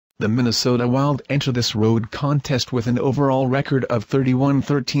The Minnesota Wild enter this road contest with an overall record of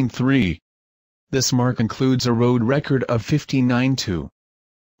 31-13-3. This mark includes a road record of 59-2.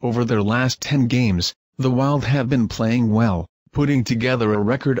 Over their last 10 games, the Wild have been playing well, putting together a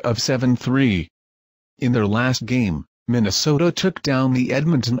record of 7-3. In their last game, Minnesota took down the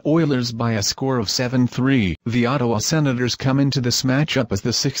Edmonton Oilers by a score of 7-3. The Ottawa Senators come into this matchup as the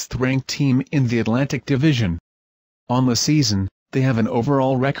 6th-ranked team in the Atlantic Division. On the season, they have an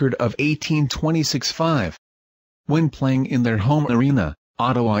overall record of 18-26-5. When playing in their home arena,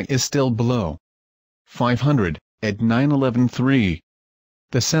 Ottawa is still below .500, at 9-11-3.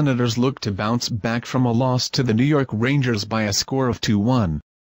 The Senators look to bounce back from a loss to the New York Rangers by a score of 2-1.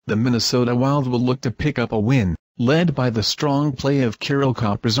 The Minnesota Wild will look to pick up a win, led by the strong play of Kirill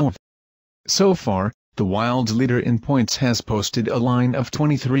Kaprizov. So far, the Wild's leader in points has posted a line of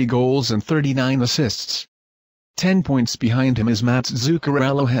 23 goals and 39 assists. 10 points behind him is Mats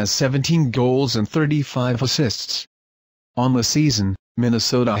Zuccarello has 17 goals and 35 assists. On the season,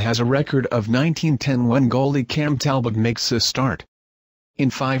 Minnesota has a record of 19-10 when goalie Cam Talbot makes a start. In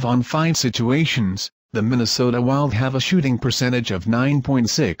 5-on-5 situations, the Minnesota Wild have a shooting percentage of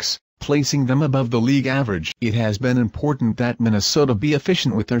 9.6, placing them above the league average. It has been important that Minnesota be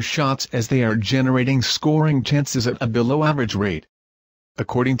efficient with their shots as they are generating scoring chances at a below-average rate.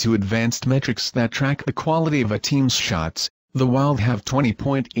 According to advanced metrics that track the quality of a team's shots, the Wild have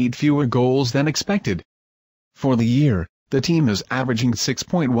 20.8 fewer goals than expected. For the year, the team is averaging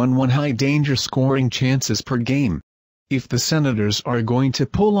 6.11 high-danger scoring chances per game. If the Senators are going to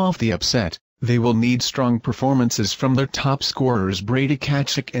pull off the upset, they will need strong performances from their top scorers Brady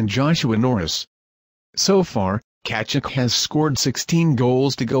Tkachuk and Joshua Norris. So far, Tkachuk has scored 16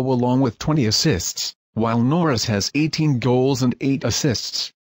 goals to go along with 20 assists, while Norris has 18 goals and 8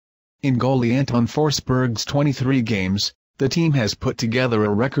 assists. In goalie Anton Forsberg's 23 games, the team has put together a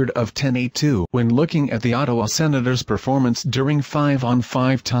record of 10-8-2. When looking at the Ottawa Senators' performance during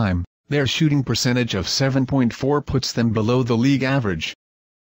 5-on-5 time, their shooting percentage of 7.4 puts them below the league average.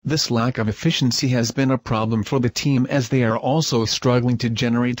 This lack of efficiency has been a problem for the team as they are also struggling to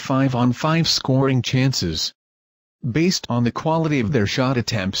generate 5-on-5 scoring chances. Based on the quality of their shot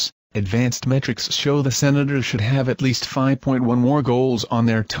attempts, advanced metrics show the Senators should have at least 5.1 more goals on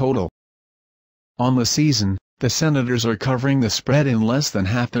their total. On the season, the Senators are covering the spread in less than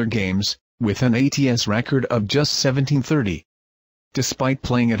half their games, with an ATS record of just 17-30. Despite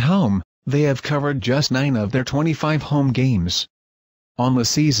playing at home, they have covered just 9 of their 25 home games. On the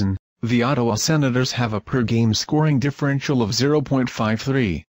season, the Ottawa Senators have a per-game scoring differential of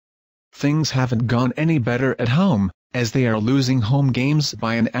 0.53. Things haven't gone any better at home, as they are losing home games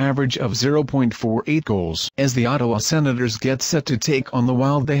by an average of 0.48 goals. As the Ottawa Senators get set to take on the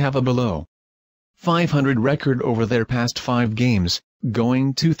Wild, they have a below .500 record over their past 5 games,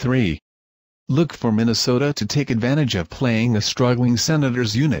 going 2-3. Look for Minnesota to take advantage of playing a struggling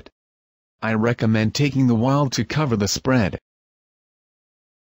Senators unit. I recommend taking the Wild to cover the spread.